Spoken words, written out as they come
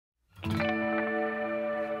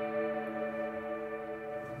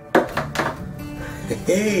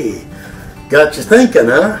Hey, got you thinking,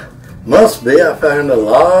 huh? Must be. I find a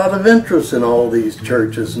lot of interest in all these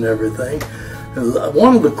churches and everything.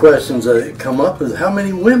 One of the questions that come up is how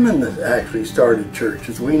many women that actually started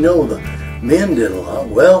churches. We know the men did a lot.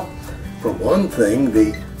 Well, for one thing,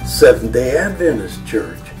 the Seventh-day Adventist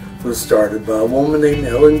Church was started by a woman named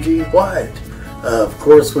Ellen G. White. Of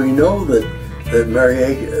course, we know that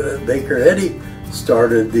Mary Baker Eddy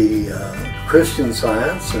started the Christian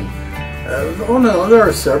Science, and there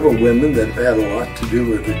are several women that have had a lot to do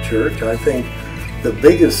with the church. I think the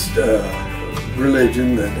biggest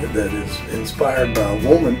religion that is inspired by a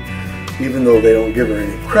woman, even though they don't give her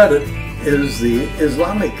any credit, is the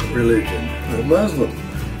Islamic religion, the Muslim.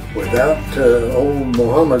 Without old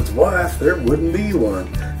Muhammad's wife, there wouldn't be one.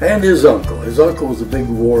 And his uncle. His uncle was a big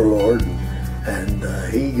warlord, and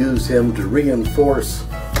he used him to reinforce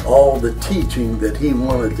all the teaching that he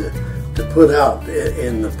wanted to put out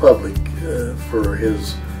in the public for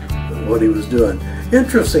what he was doing.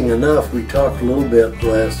 Interesting enough, we talked a little bit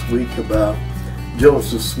last week about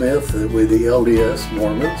Joseph Smith with the LDS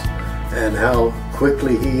Mormons and how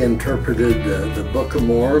quickly he interpreted the Book of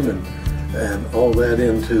Mormon and all that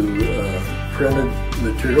into printed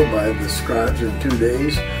material by the scribes in 2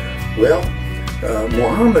 days. Well,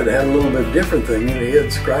 Muhammad had a little bit different thing, and he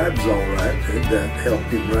had scribes all right that helped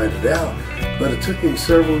him write it out. But it took him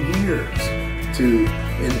several years to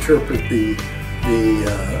interpret the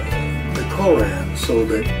Koran so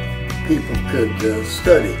that people could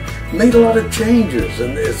study. Made a lot of changes,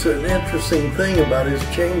 and it's an interesting thing about his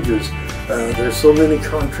changes. There's so many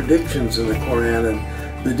contradictions in the Koran,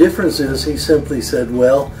 and the difference is he simply said,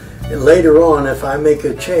 well, later on, if I make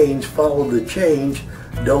a change, follow the change,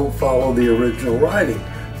 don't follow the original writing.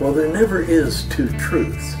 Well, there never is two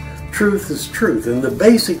truths. Truth is truth, and the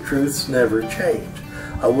basic truths never change.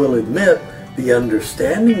 I will admit the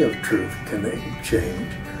understanding of truth can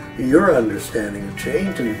change. Your understanding of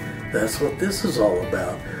change, and that's what this is all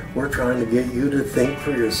about. We're trying to get you to think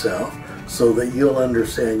for yourself so that you'll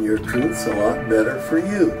understand your truths a lot better for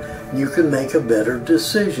you. You can make a better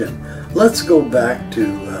decision. Let's go back to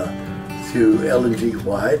Ellen G.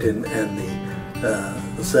 White and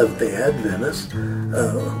the Seventh-day Adventists.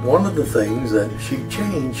 One of the things that she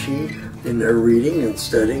changed, in her reading and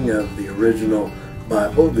studying of the original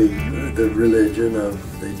Bible, the religion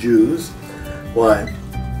of the Jews, why,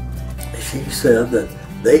 she said that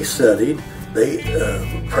they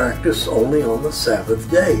practiced only on the Sabbath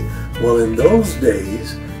day. Well, in those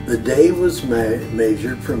days, the day was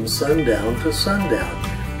measured from sundown to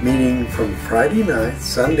sundown, meaning from Friday night,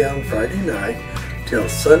 sundown Friday night, till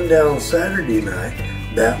sundown Saturday night.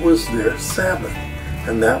 That was their Sabbath,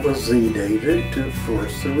 and that was the day to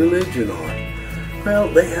force the religion on. Well,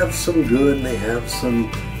 they have some good and they have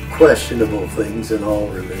some questionable things in all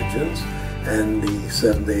religions, and the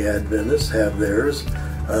Seventh-day Adventists have theirs.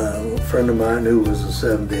 A friend of mine who was a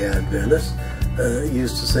Seventh-day Adventist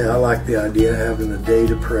used to say, I like the idea of having a day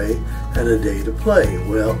to pray and a day to play.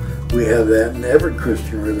 Well, we have that in every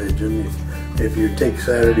Christian religion. If you take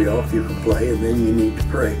Saturday off, you can play, and then you need to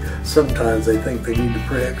pray. Sometimes they think they need to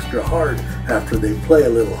pray extra hard after they play a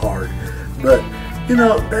little hard. But, you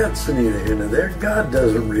know, that's neither here nor there. God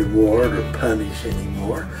doesn't reward or punish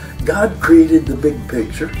anymore. God created the big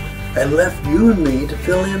picture and left you and me to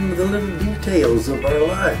fill in the little details of our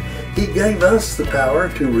life. He gave us the power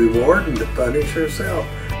to reward and to punish ourselves.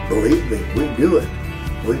 Believe me, we do it.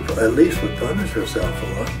 At least we punish ourselves a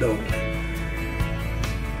lot, don't we?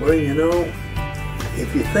 Well, you know,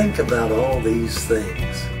 if you think about all these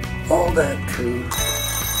things, all that truth,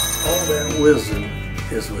 all that wisdom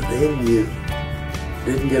is within you.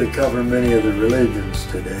 Didn't get to cover many of the religions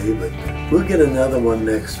today, but we'll get another one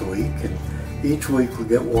next week, and each week we'll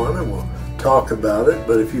get one and we'll talk about it.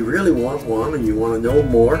 But if you really want one and you want to know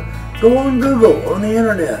more, go on Google, on the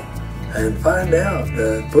internet, and find out.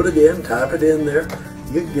 Put it in, type it in there.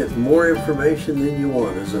 You can get more information than you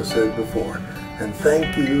want, as I said before. And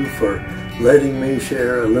thank you for letting me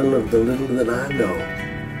share a little of the little that I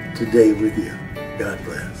know today with you. God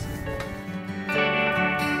bless.